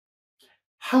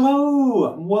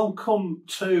Hello and welcome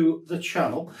to the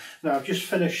channel. Now I've just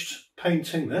finished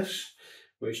painting this,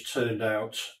 which turned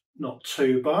out not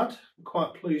too bad. I'm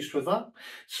quite pleased with that.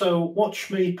 So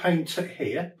watch me paint it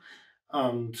here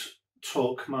and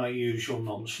talk my usual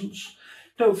nonsense.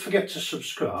 Don't forget to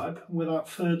subscribe. Without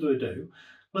further ado,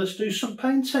 let's do some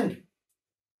painting.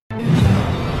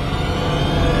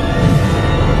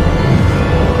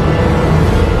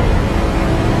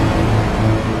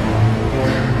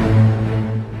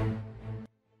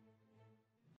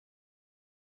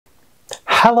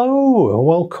 Hello and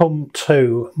welcome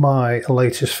to my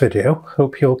latest video.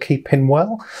 Hope you're keeping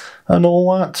well and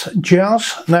all that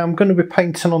jazz. Now I'm going to be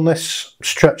painting on this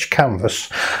stretch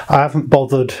canvas. I haven't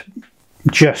bothered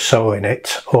gessoing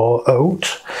it or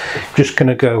oat. Just going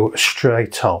to go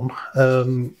straight on.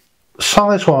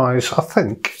 Size wise, I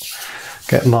think,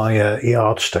 get my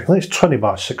yardstick. It's 20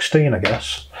 by 16 I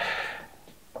guess.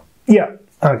 Yeah,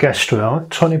 I guessed right,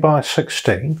 20 by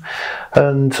 16.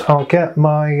 And I'll get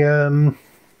my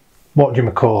what do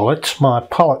you call it, my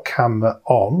palette camera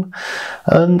on,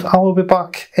 and I will be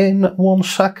back in 1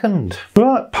 second.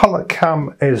 Right, palette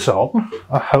cam is on,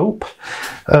 I hope.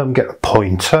 Get a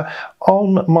pointer.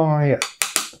 On my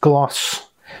glass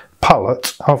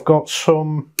palette I've got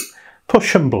some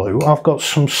Prussian blue, I've got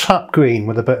some sap green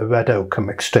with a bit of red ochre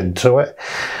mixed into it,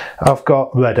 I've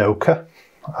got red ochre,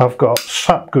 I've got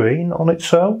sap green on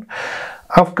its own,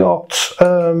 I've got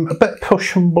a bit of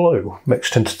Prussian blue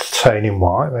mixed into titanium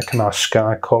white, make a nice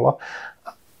sky colour.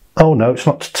 Oh no, it's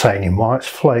not titanium white, it's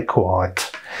flake white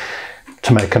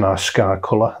to make a nice sky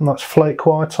colour, and that's flake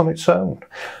white on its own.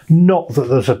 Not that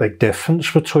there's a big difference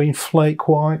between flake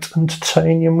white and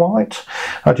titanium white.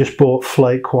 I just bought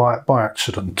flake white by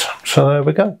accident. So there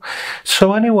we go.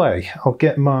 So anyway, I'll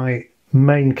get my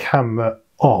main camera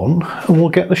on and we'll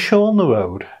get the show on the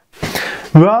road.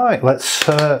 Right, let's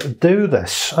do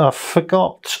this. I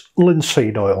forgot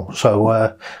linseed oil, so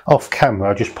off camera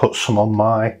I just put some on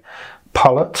my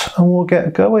palette and we'll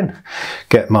get going.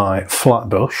 Get my flat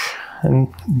brush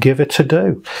and give it a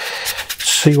do.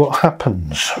 See what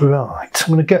happens. Right, I'm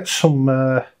going to get some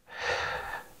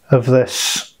of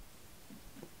this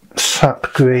sap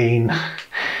green.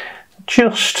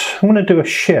 I'm going to do a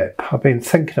ship. I've been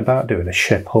thinking about doing a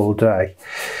ship all day.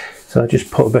 So I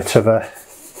just put a bit of a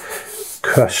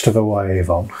crest of a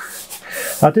wave on.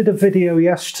 I did a video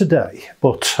yesterday,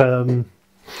 but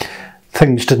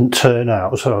things didn't turn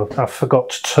out, so I forgot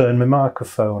to turn my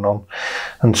microphone on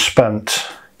and spent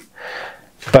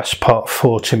the best part of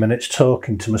 40 minutes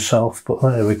talking to myself, but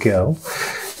there we go.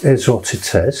 Is what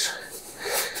it is.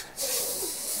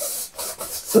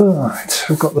 Right,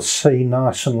 I've got the sea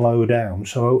nice and low down,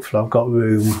 so hopefully I've got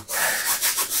room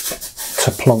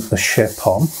to plonk the ship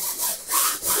on.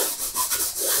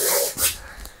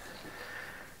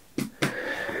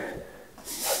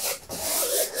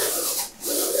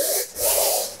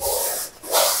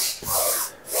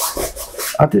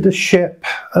 I did a ship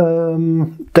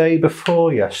day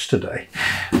before yesterday,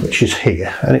 which is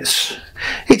here, and it's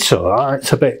alright.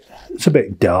 It's a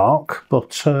bit dark,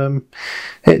 but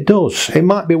it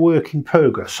might be work in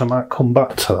progress. I might come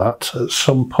back to that at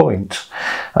some point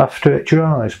after it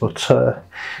dries, but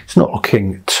it's not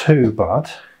looking too bad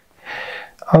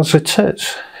as it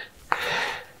is.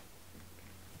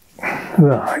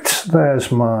 Right,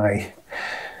 there's my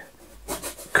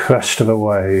crest of a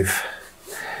wave.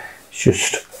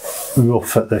 Just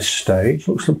rough at this stage,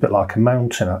 looks a bit like a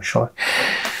mountain actually,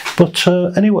 but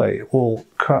anyway, we'll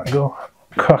crack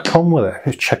on with it.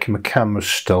 Just checking my camera's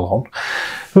still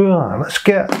on. Right, let's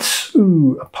get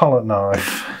a palette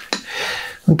knife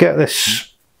and get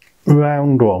this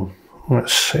round one.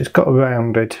 It's got a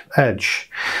rounded edge,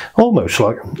 almost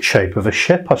like the shape of a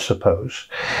ship I suppose.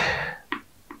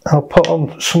 I'll put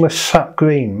on some of this sap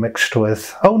green mixed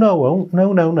with, oh no I won't,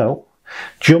 no.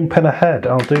 Jumping ahead,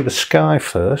 I'll do the sky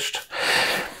first.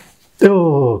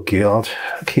 Oh god,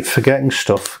 I keep forgetting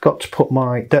stuff. Got to put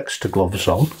my Dexter gloves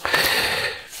on,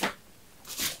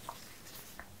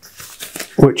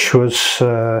 which was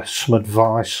some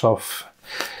advice of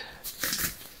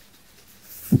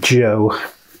Joe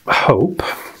Hope,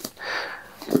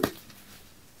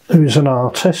 who's an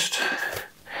artist,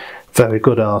 very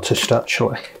good artist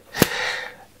actually.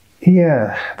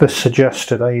 Yeah, they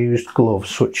suggested I used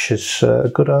gloves, which is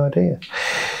a good idea.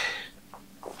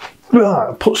 Right,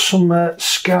 I'll put some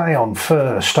sky on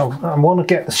first. I want to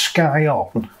get the sky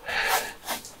on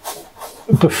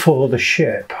before the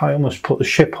ship. I almost put the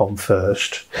ship on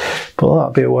first, but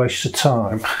that'd be a waste of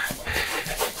time.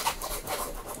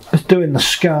 Doing the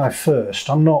sky first,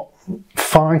 I'm not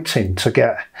fighting to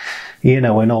get, you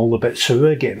know, in all the bits of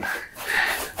rigging.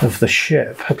 of the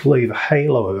ship, I'd leave a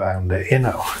halo around it, you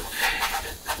know.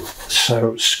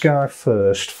 So sky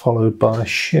first, followed by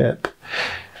ship.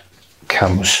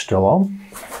 Camera's still on.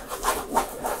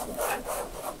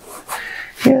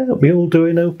 Yeah, we're all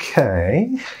doing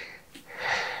okay.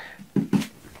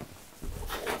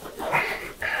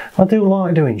 I do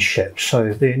like doing ships,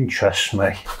 so they interest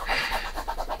me.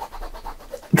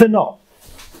 They're not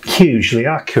hugely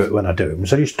accurate when I do them,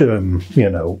 so I just do them, you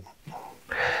know,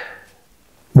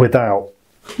 without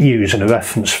using a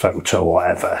reference photo or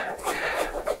whatever,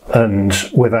 and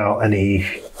without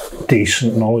any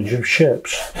decent knowledge of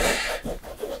ships.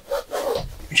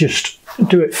 Just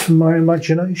do it from my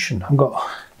imagination. I've got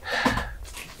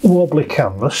wobbly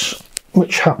canvas,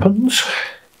 which happens.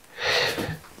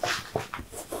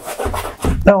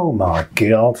 Oh my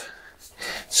god.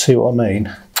 See what I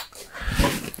mean?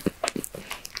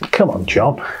 Come on,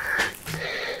 John.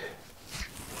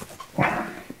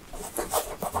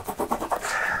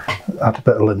 Add a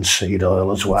bit of linseed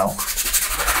oil as well.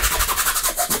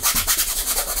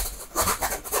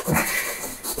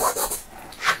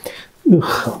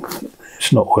 Ugh,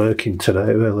 it's not working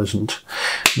today, it really isn't.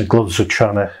 My gloves are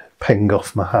trying to ping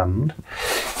off my hand.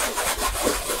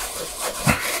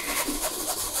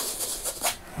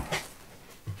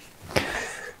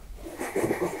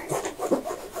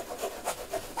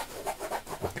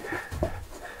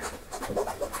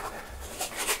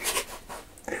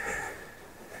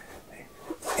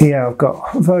 Yeah, I've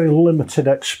got very limited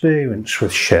experience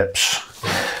with ships,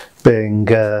 being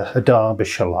a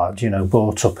Derbyshire lad, you know,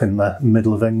 brought up in the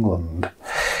middle of England,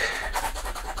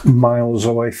 miles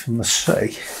away from the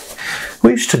sea.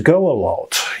 We used to go a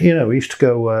lot, you know, we used to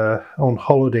go on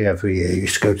holiday every year, we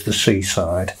used to go to the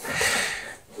seaside.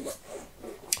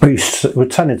 We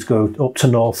tended to go up to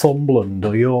Northumberland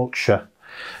or Yorkshire,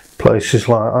 places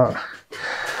like that.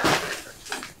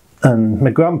 And my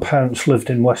grandparents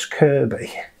lived in West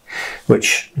Kirby,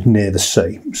 which is near the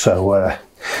sea, so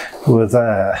we were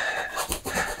there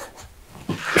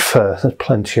for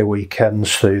plenty of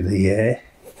weekends through the year.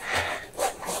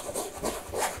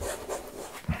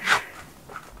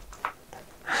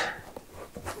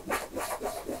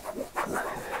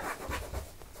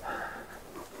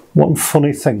 One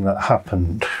funny thing that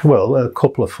happened, well, a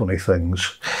couple of funny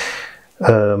things.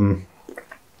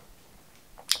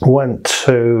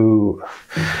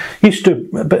 Used to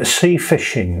do a bit of sea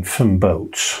fishing from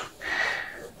boats,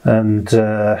 and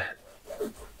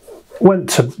went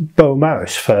to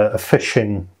Beaumaris for a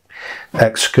fishing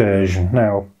excursion.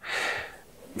 Now,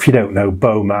 if you don't know,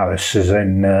 Beaumaris is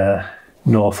in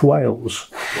North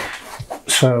Wales,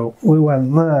 so we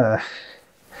went there.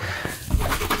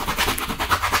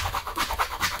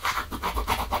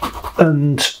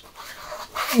 And,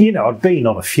 you know, I'd been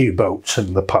on a few boats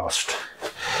in the past.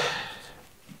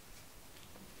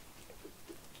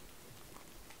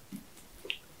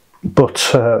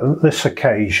 But this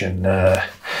occasion,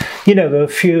 you know, there were a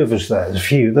few of us there.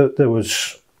 There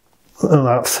was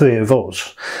about 3 of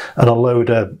us and a load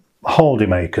of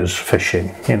holidaymakers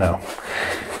fishing, you know,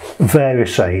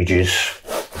 various ages,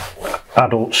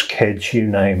 adults, kids, you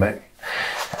name it.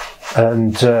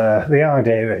 And the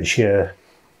idea is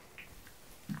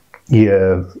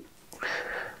you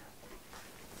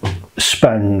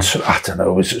spend, I don't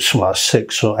know, is it something like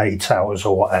 6 or 8 hours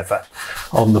or whatever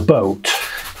on the boat,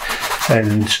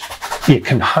 and you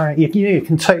can hire, you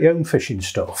can take your own fishing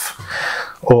stuff,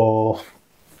 or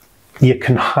you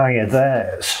can hire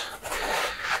theirs.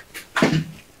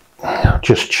 I'll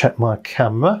just check my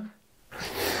camera.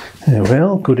 There we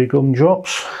are, goody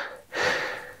gumdrops.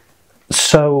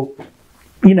 So,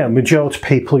 you know, majority of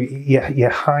people, you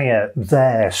hire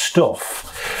their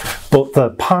stuff, but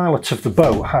the pilot of the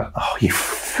boat has, oh, you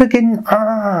friggin'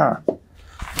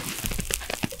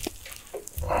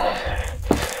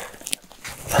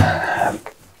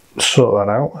 sort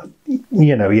that out.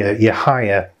 You know, you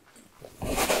hire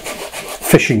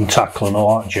fishing tackle and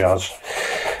all that jazz,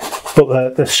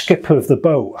 but the skipper of the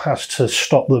boat has to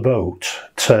stop the boat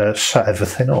to set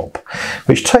everything up,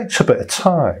 which takes a bit of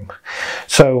time.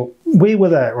 So we were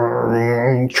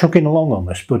there chugging along on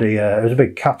this bloody, it was a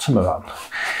big catamaran,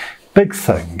 big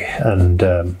thing, and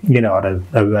you know, had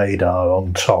a radar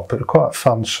on top. It was quite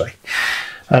fancy,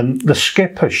 and the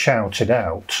skipper shouted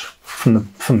out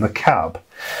from the cab,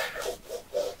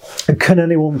 "Can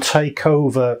anyone take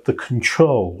over the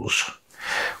controls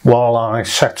while I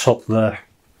set up the,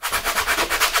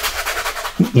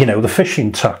 you know, the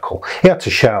fishing tackle?" He had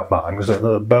to shout back because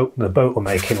the boat were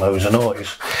making loads of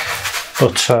noise.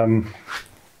 But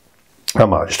I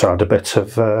might just add a bit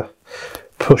of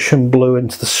Prussian blue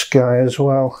into the sky as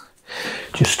well,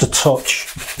 just a touch.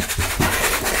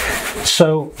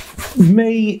 So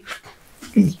me,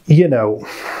 you know,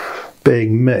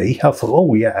 being me, I thought,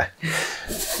 oh yeah,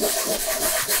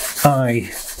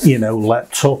 I, you know,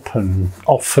 leapt up and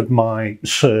offered my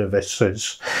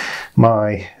services,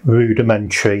 my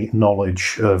rudimentary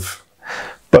knowledge of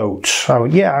boats. I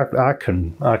went, yeah, I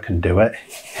can do it,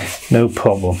 no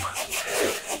problem.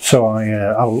 So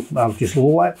I just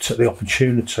leapt at the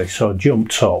opportunity. So I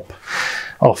jumped up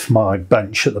off my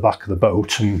bench at the back of the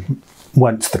boat and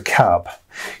went to the cab.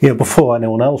 You know, before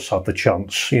anyone else had the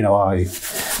chance, you know, I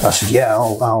said, yeah,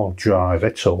 I'll drive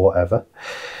it or whatever.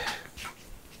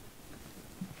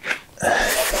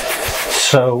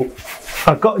 So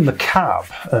I got in the cab,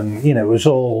 and you know, it was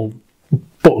all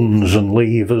buttons and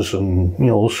levers and, you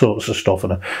know, all sorts of stuff,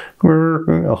 and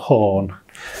a horn.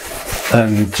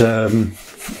 And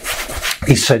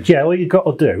he said, yeah, all you got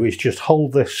to do is just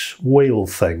hold this wheel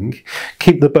thing,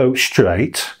 keep the boat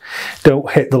straight, don't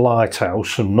hit the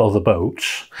lighthouse and other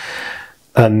boats.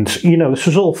 And, you know, this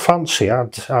was all fancy. I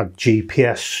had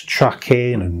GPS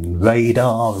tracking and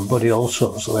radar and bloody all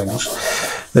sorts of things,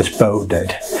 this boat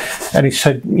did. And he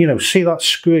said, you know, see that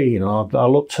screen? And I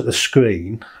looked at the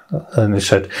screen, and he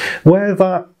said, where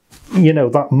that, you know,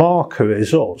 that marker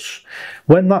is us,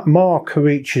 when that marker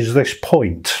reaches this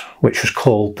point, which was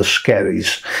called the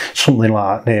Skerries, something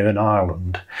like that, near an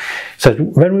island, he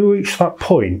said, when we reach that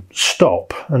point,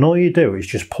 stop, and all you do is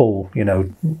just pull, you know,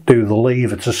 do the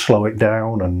lever to slow it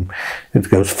down, and it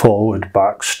goes forward,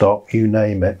 back, stop, you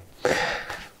name it.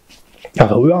 I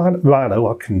thought, right,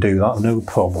 I can do that, no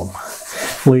problem.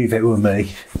 Leave it with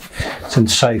me. It's in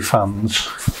safe hands.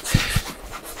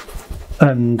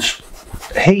 And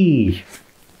he,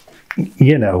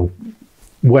 you know,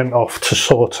 went off to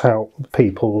sort out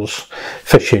people's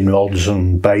fishing rods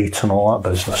and bait and all that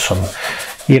business. And,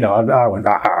 you know,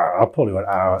 I probably went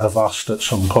avast at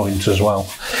some point as well.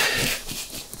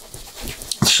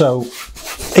 So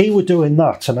he was doing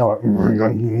that, and I went,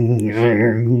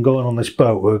 going on this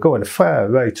boat. We were going a fair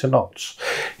rate of knots,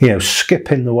 you know,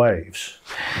 skipping the waves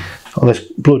on this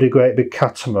bloody great big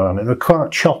catamaran, and it was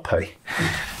quite choppy.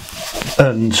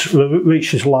 And we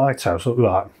reached this lighthouse.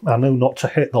 Right, I knew not to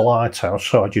hit the lighthouse,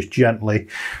 so I just gently,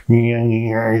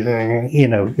 you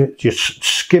know, just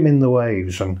skimming the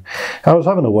waves, and I was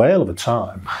having a whale of a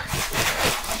time.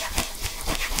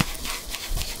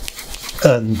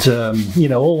 And you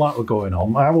know, all that was going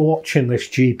on. I was watching this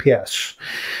GPS,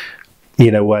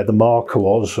 you know, where the marker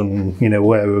was, and you know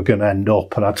where we were going to end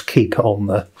up, and I had to keep it on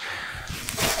the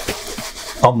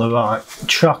right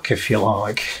track, if you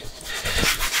like.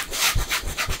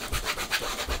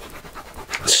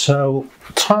 So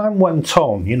time went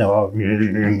on, you know,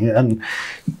 and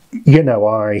you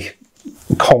know,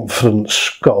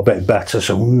 confidence got a bit better,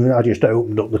 so I just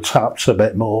opened up the taps a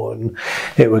bit more, and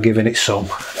it were giving it some.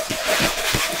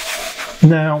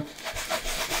 Now,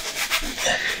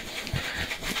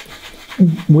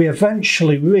 we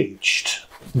eventually reached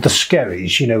the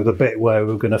Skerries, you know, the bit where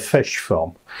we were going to fish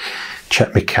from.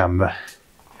 Check my camera.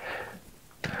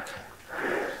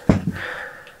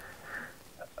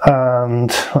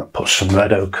 And I'll put some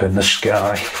red ochre in the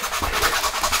sky.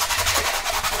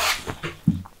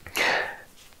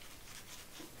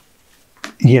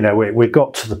 You know, we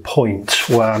got to the point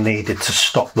where I needed to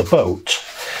stop the boat.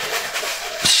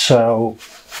 So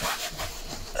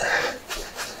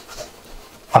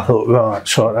I thought, right,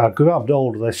 so I grabbed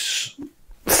hold of this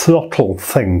throttle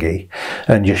thingy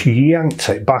and just yanked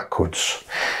it backwards.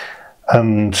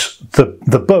 And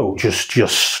the boat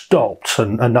just stopped,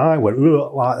 and I went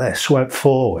like this, went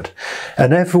forward.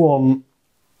 And everyone,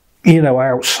 you know,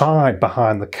 outside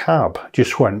behind the cab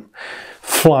just went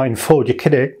flying forward. You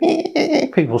could hear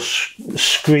people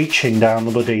screeching down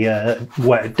the bloody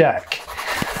wet deck,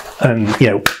 and, you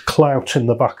know, clout in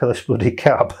the back of this bloody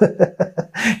cab.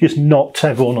 Just knocked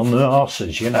everyone on their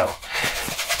arses, you know.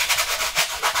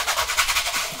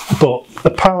 But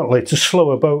apparently, to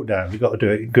slow a boat down, you've got to do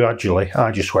it gradually.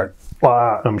 I just went,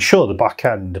 well, I'm sure the back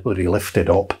end bloody lifted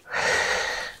up.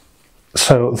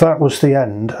 So that was the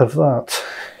end of that.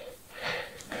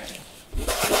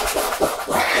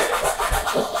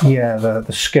 Yeah,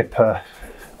 the skipper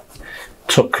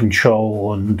took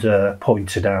control and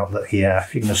pointed out that, yeah,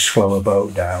 if you're going to slow a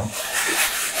boat down,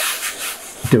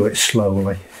 do it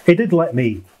slowly. He did let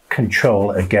me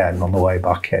control it again on the way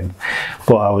back in,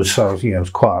 but I was you know, it was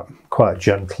quite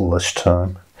gentle this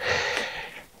time.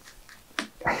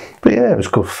 But yeah, it was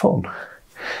good fun.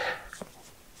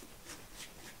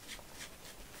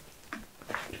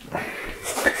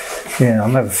 Yeah, I'll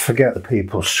never forget the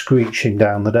people screeching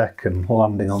down the deck and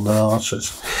landing on their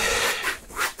arses.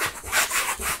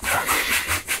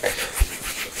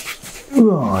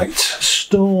 Right,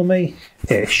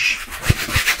 stormy-ish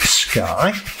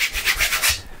sky.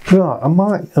 Right, I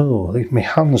might, oh, my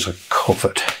hands are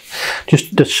covered.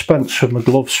 Just dispense with my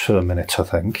gloves for a minute, I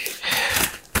think,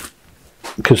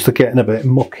 because they're getting a bit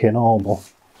mucky and horrible.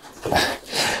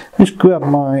 Just grab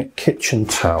my kitchen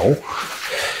towel,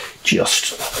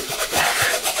 just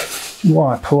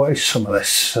wipe away some of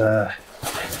this,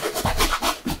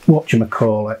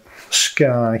 whatchamacallit,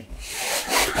 sky.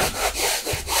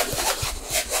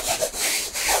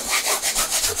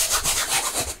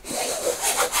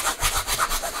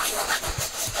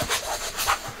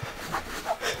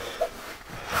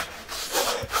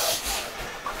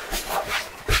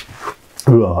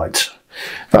 Right,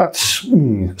 that's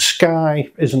sky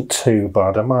isn't too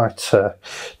bad. I might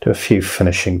do a few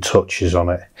finishing touches on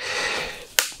it.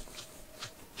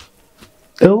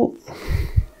 Oh,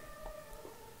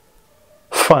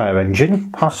 fire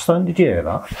engine passed then, did you hear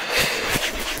that?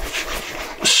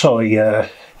 Sorry,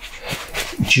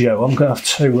 Joe, I'm going to have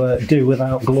to do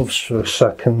without gloves for a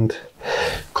second.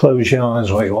 Close your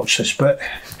eyes while you watch this bit.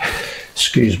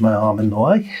 Excuse my arm in the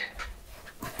way.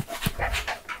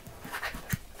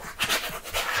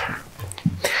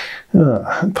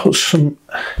 Put some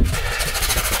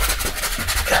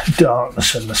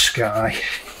darkness in the sky.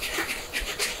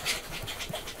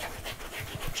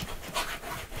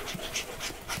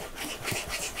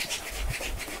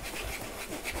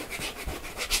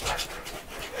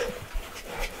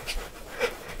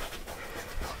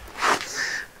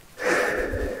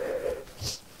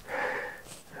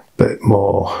 Bit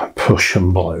more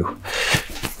Prussian blue.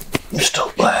 Just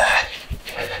up there.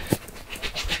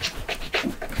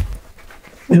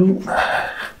 Ooh.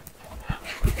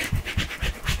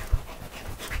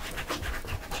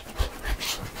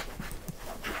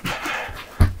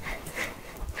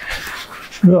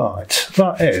 Right,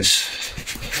 that is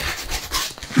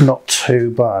not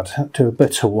too bad. Do a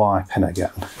bit of wiping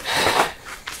again.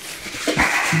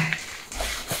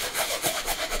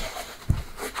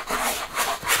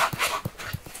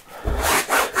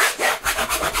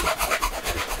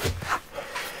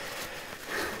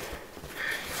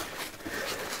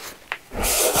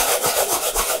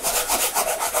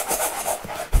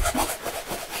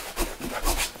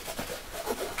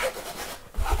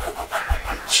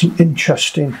 Some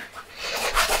interesting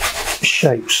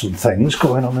shapes and things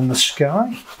going on in the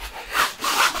sky.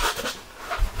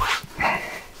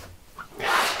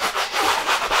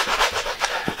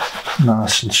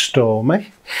 Nice and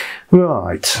stormy.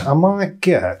 Right, I might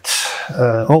get,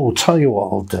 I'll tell you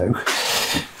what I'll do.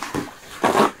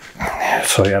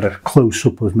 So you had a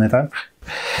close-up of me then.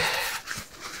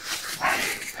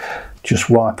 Just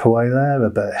wipe away there a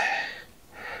bit.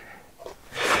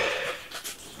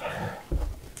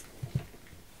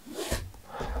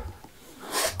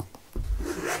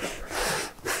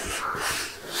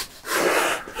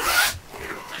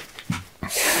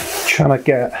 Trying to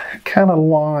get kind of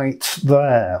light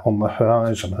there on the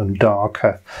horizon and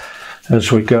darker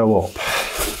as we go up.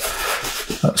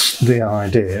 That's the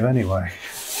idea anyway.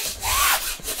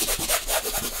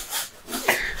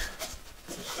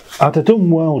 I'd have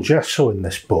done well gessoing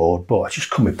this board, but I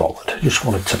just couldn't be bothered. I just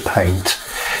wanted to paint.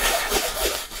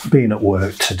 Being at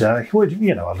work today, well,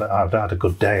 you know, I'd had a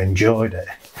good day, enjoyed it,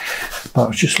 but I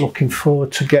was just looking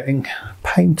forward to getting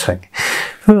painting.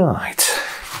 Right.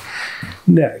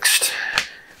 Next,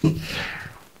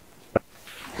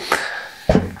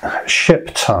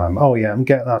 ship time. Oh yeah, and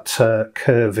get that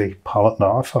curvy palette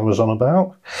knife I was on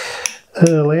about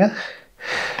earlier.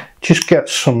 Just get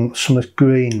some of this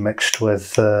green mixed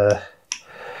with what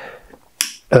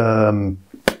do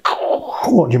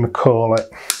you call it?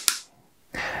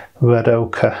 Red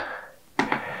ochre.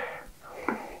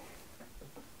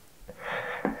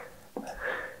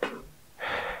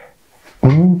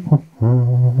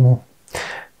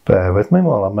 Bear with me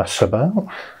while I mess about.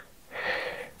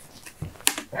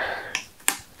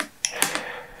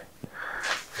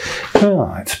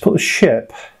 Right, put the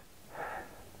ship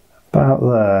about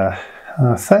there,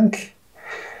 I think.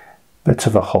 Bit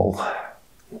of a hull.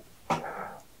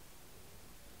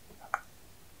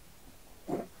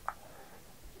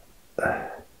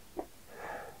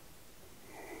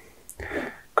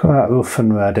 Quite rough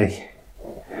and ready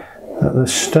at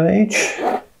this stage.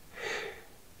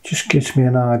 Just gives me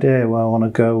an idea where I want to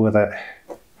go with it.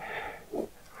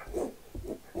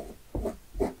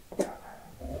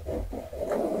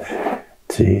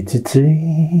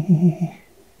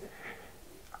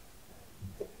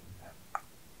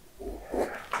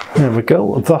 There we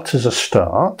go, that is a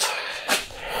start.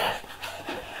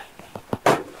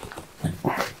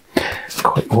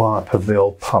 Quick wipe of the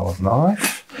old palette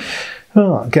knife.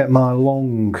 Right, get my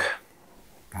long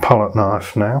palette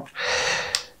knife now.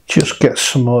 Just get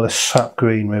some more of this sap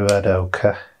green with red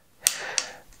ochre.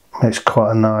 It's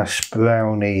quite a nice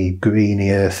browny,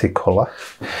 greeny, earthy colour.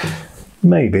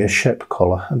 Maybe a ship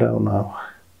colour, I don't know.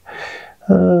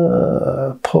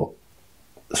 Put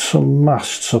some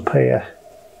masts up here.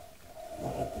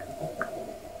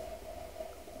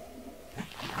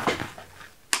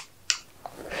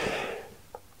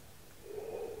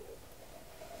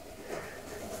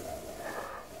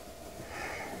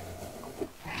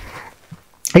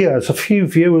 Yeah, there's a few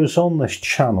viewers on this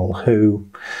channel who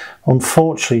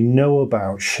unfortunately know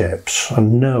about ships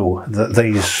and know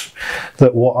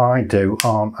that what I do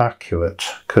aren't accurate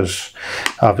because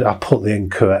I put the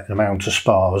incorrect amount of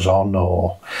spars on,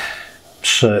 or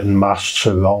certain masts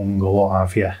are wrong, or what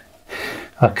have you.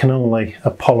 I can only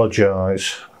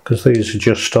apologise because these are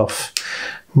just off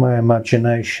my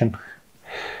imagination.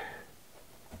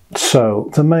 So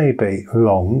they may be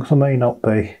wrong, they may not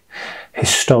be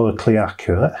historically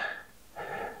accurate.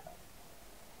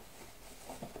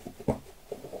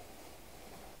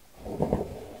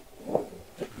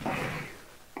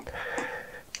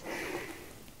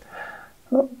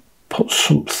 I'll put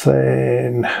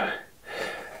something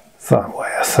that way,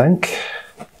 I think.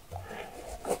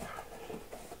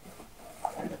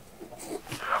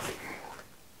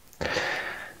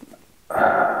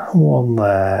 One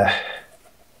there.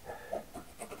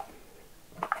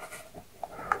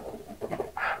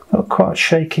 Got quite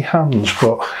shaky hands,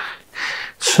 but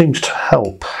it seems to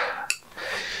help.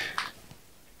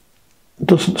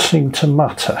 Doesn't seem to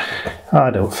matter.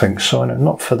 I don't think so, and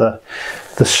not for the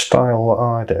style that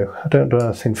I do. I don't do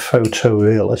anything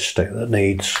photorealistic that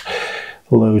needs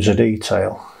loads of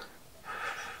detail.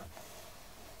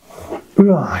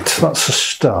 Right, that's a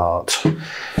start.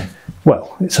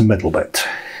 Well, it's a middle bit.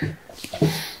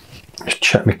 Just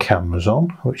check my camera's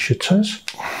on, which it is.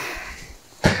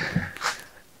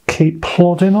 Keep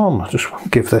plodding on. Just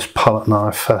give this palette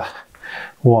knife a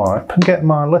wipe and get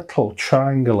my little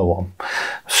triangular one.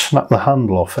 Snapped the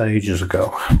handle off ages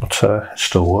ago, but it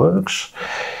still works.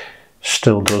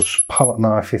 Still does palette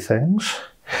knifey things.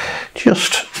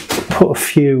 Just put a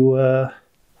few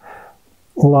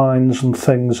lines and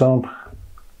things on.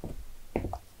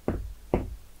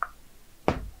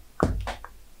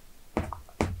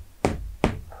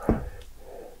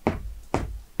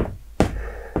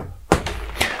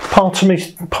 Part of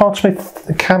me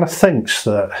kind of thinks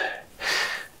that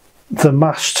the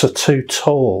masts are too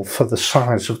tall for the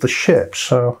size of the ship,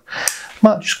 so I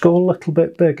might just go a little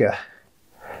bit bigger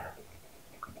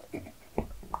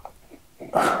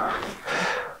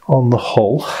on the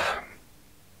hull.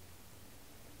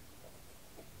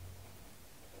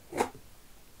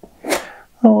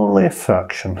 Only a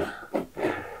fraction.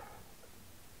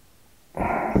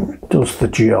 It does the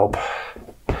job.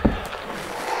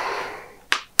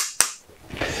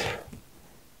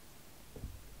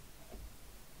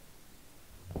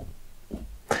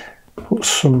 Put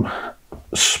some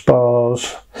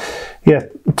spars. Yeah,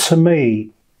 to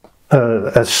me,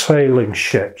 a sailing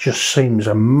ship just seems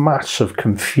a massive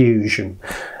confusion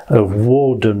of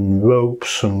wood and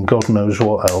ropes and God knows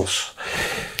what else.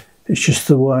 It's just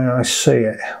the way I see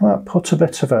it. I might put a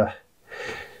bit of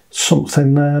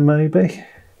something there, maybe.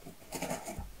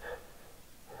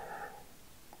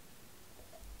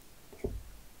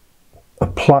 A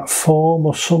platform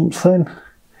or something.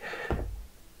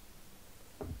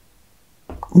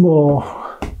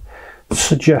 More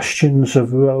suggestions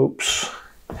of ropes,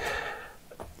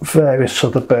 various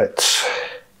other bits.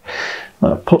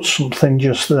 I'll put something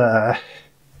just there.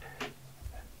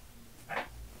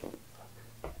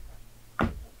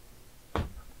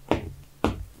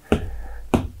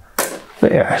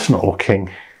 But yeah, it's not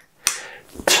looking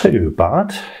too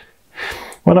bad.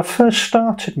 When I first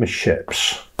started my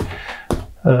ships,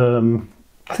 I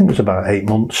think it was about 8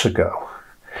 months ago,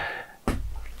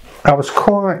 I was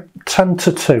quite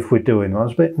tentative with doing it. I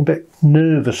was a bit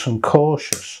nervous and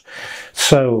cautious.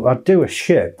 So I'd do a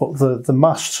ship, but the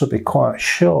masts would be quite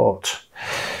short.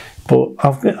 But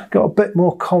I've got a bit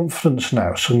more confidence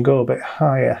now, so I can go a bit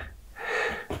higher.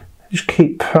 Just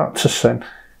keep practicing.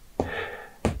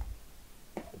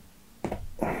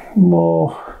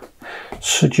 More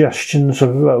suggestions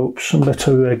of ropes and a bit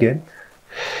of rigging.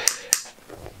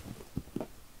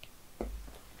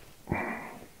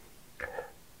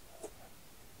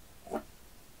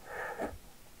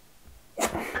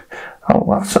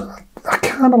 I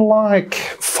kind of like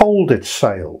folded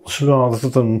sails rather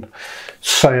than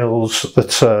sails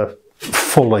that are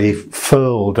fully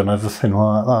furled and everything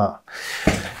like that,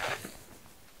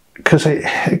 because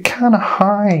it kind of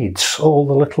hides all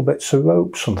the little bits of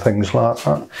ropes and things like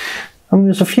that. I mean,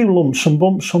 there's a few lumps and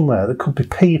bumps on there. There could be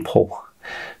people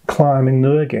climbing the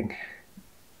rigging.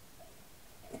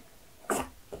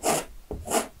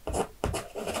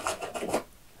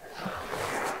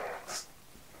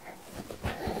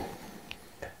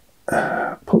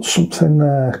 Put something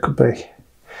there, could be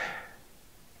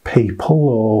people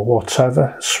or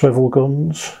whatever, swivel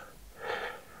guns.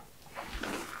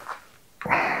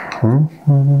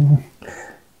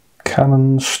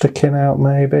 Cannons sticking out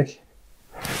maybe.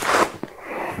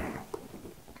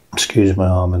 Excuse my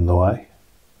arm in the way.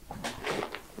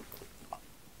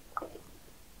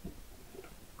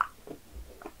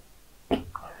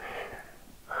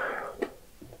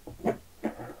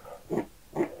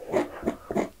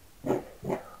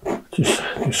 Just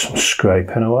do some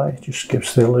scraping away, just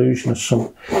gives the illusion of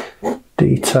some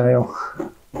detail.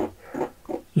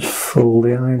 Just fool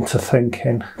the eye into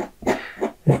thinking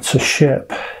it's a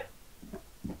ship.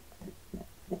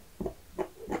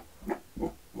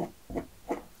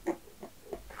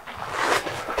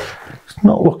 It's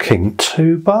not looking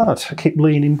too bad. I keep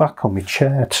leaning back on my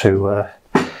chair to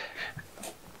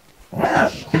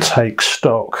take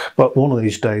stock, but one of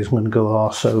these days I'm going to go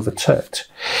arse over tit,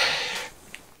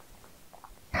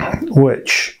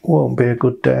 which won't be a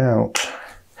good day out.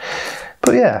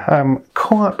 But yeah, I'm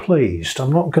quite pleased.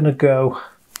 I'm not going to go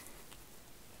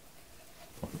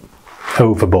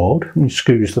overboard,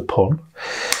 excuse the pun.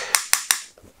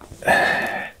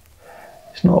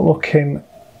 It's not looking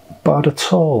bad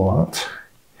at all, that.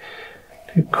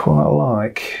 I do quite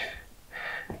like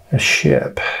a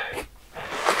ship.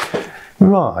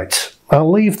 Right,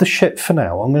 I'll leave the ship for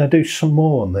now. I'm going to do some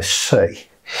more on this sea.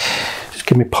 Just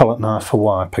give me palette knife a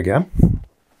wipe again.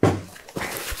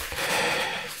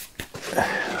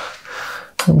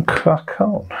 And crack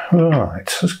on.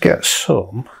 Right, let's get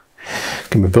some.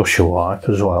 Give me brush a wipe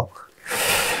as well.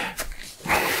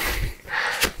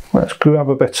 Let's grab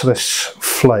a bit of this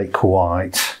flake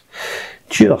white.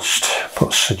 Just put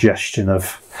a suggestion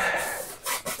of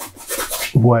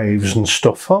waves and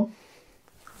stuff on.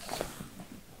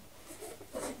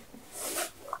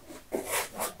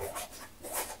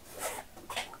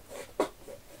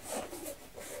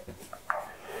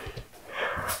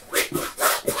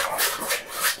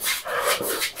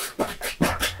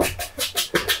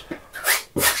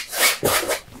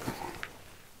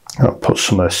 I'll put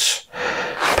some of this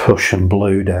Prussian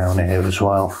blue down here as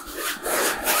well.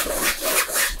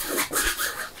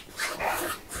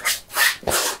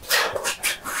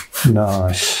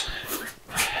 Nice.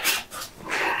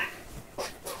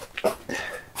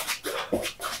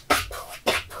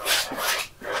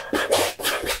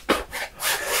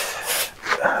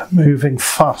 Moving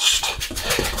fast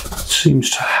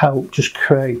seems to help just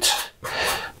create a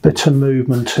bit of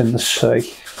movement in the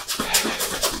sea.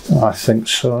 I think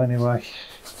so anyway.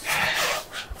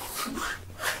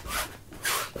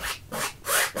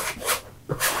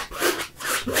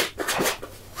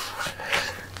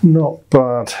 Not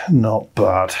bad, not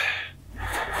bad.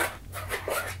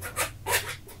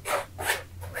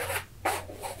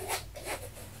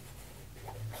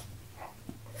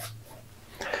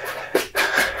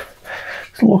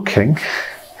 It's looking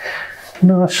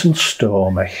nice and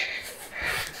stormy.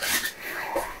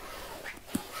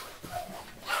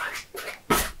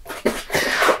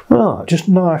 Right, just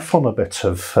knife on a bit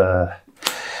of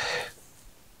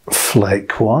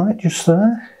flake white just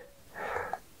there.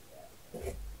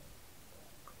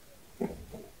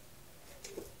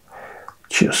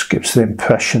 Just gives the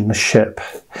impression the ship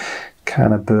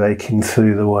kind of breaking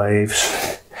through the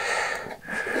waves.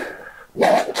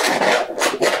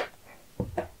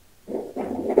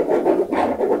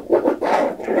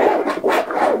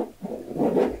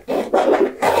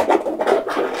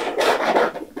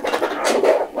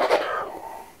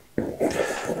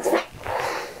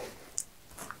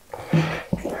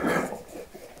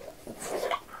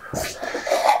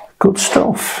 Good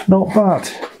stuff, not bad.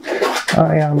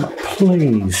 I am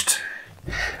pleased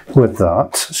with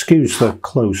that. Excuse the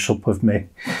close-up of my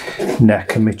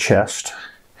neck and my chest.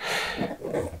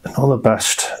 Not the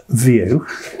best view.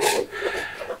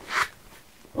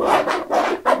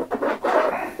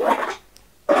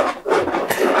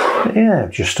 Yeah,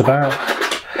 just about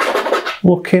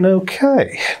looking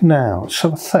okay. Now, let's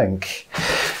have a think.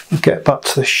 We'll get back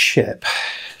to the ship.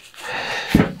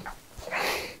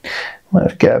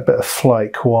 Let's get a bit of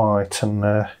flake white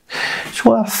and it's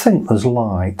where I think there's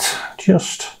light.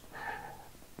 Just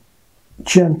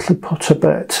gently put a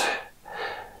bit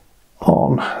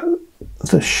on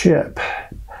the ship,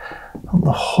 on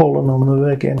the hull and on the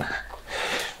rigging.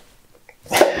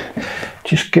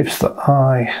 Just gives the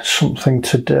eye something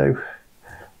to do.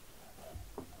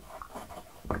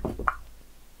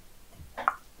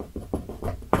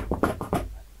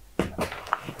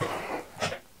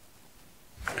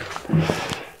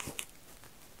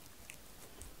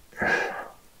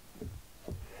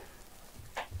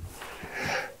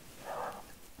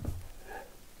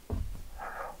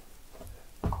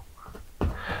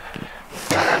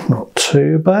 Not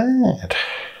too bad.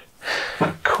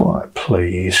 Quite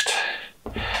pleased.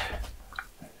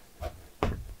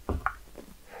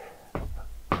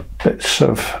 Bits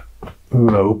of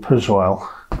rope as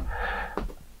well.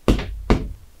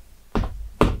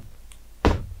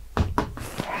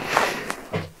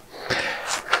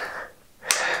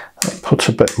 Put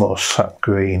a bit more sap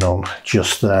green on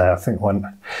just there. I think went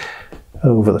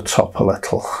over the top a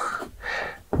little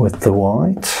with the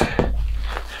white.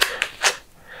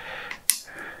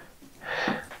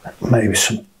 Maybe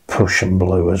some Prussian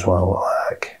blue as well,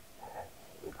 like.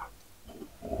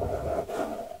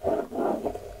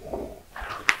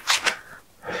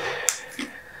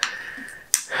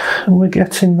 And we're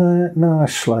getting there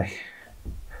nicely.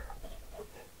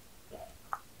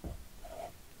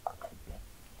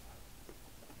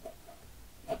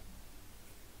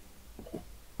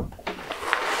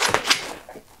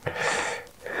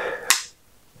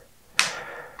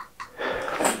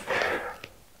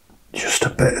 Just a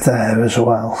bit there as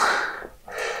well.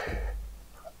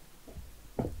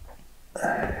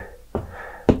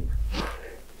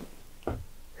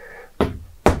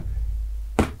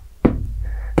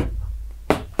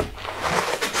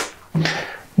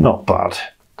 Not bad.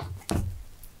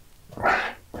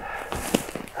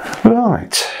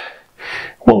 Right,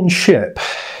 one ship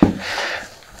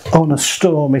on a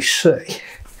stormy sea.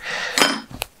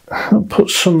 I'll put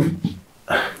some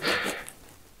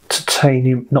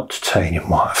titanium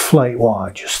white, flake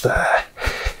white just there.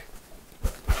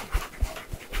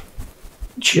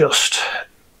 Just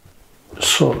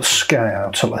sort of sky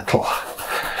out a little.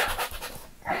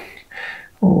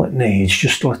 All it needs,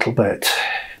 just a little bit.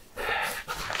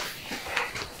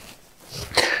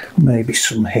 Maybe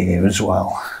some here as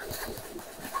well.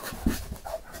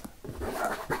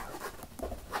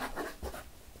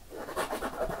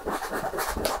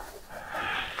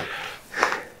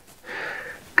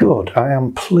 Good, I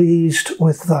am pleased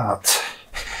with that.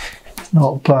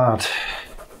 Not bad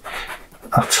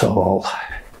at all.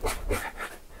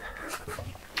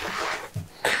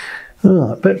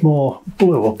 Oh, a bit more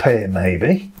blue up here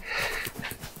maybe.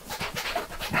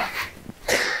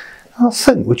 I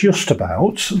think we're just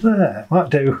about there.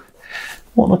 Might do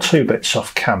one or two bits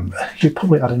off camera. You've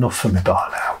probably had enough for me by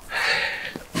now.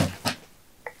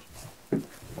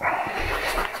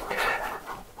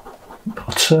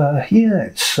 But yeah,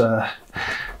 it's not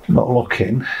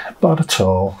looking bad at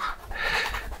all.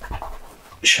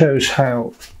 Shows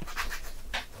how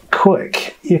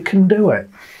quick you can do it.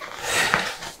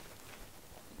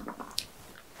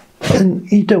 And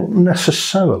you don't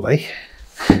necessarily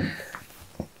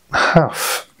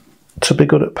have to be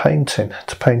good at painting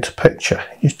to paint a picture.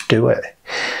 You just do it.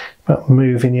 About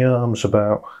moving your arms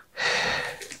about.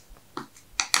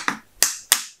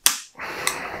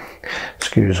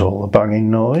 Excuse all the banging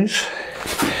noise.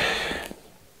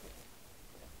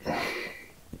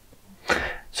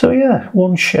 So yeah,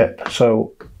 one ship.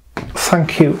 So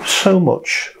thank you so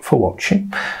much for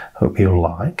watching. Hope you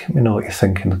like. Let me know what you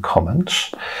think in the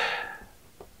comments.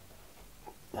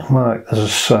 I might, as I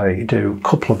say, do a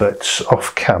couple of bits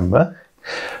off camera,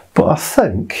 but I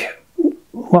think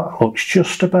that looks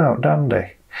just about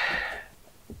dandy.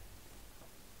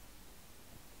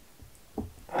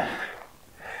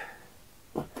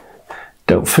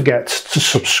 Don't forget to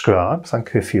subscribe,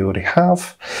 thank you if you already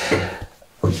have.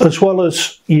 As well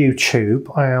as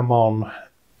YouTube, I am on,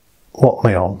 what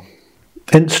am I on?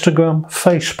 Instagram,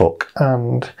 Facebook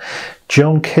and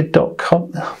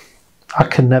jonkidd.com. I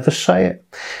can never say it.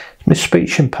 It's my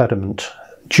speech impediment.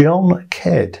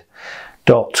 jonkidd.co.uk.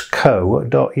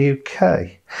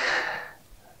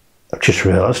 I've just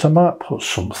realised I might put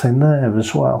something there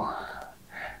as well.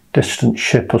 Distant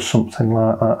ship or something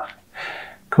like that.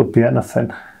 Could be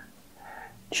anything.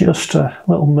 Just a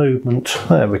little movement.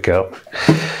 There we go.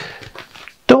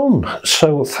 Done.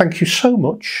 So thank you so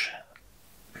much.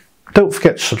 Don't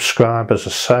forget to subscribe, as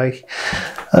I say.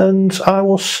 And I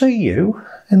will see you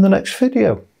in the next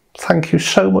video. Thank you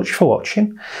so much for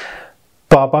watching.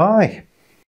 Bye bye.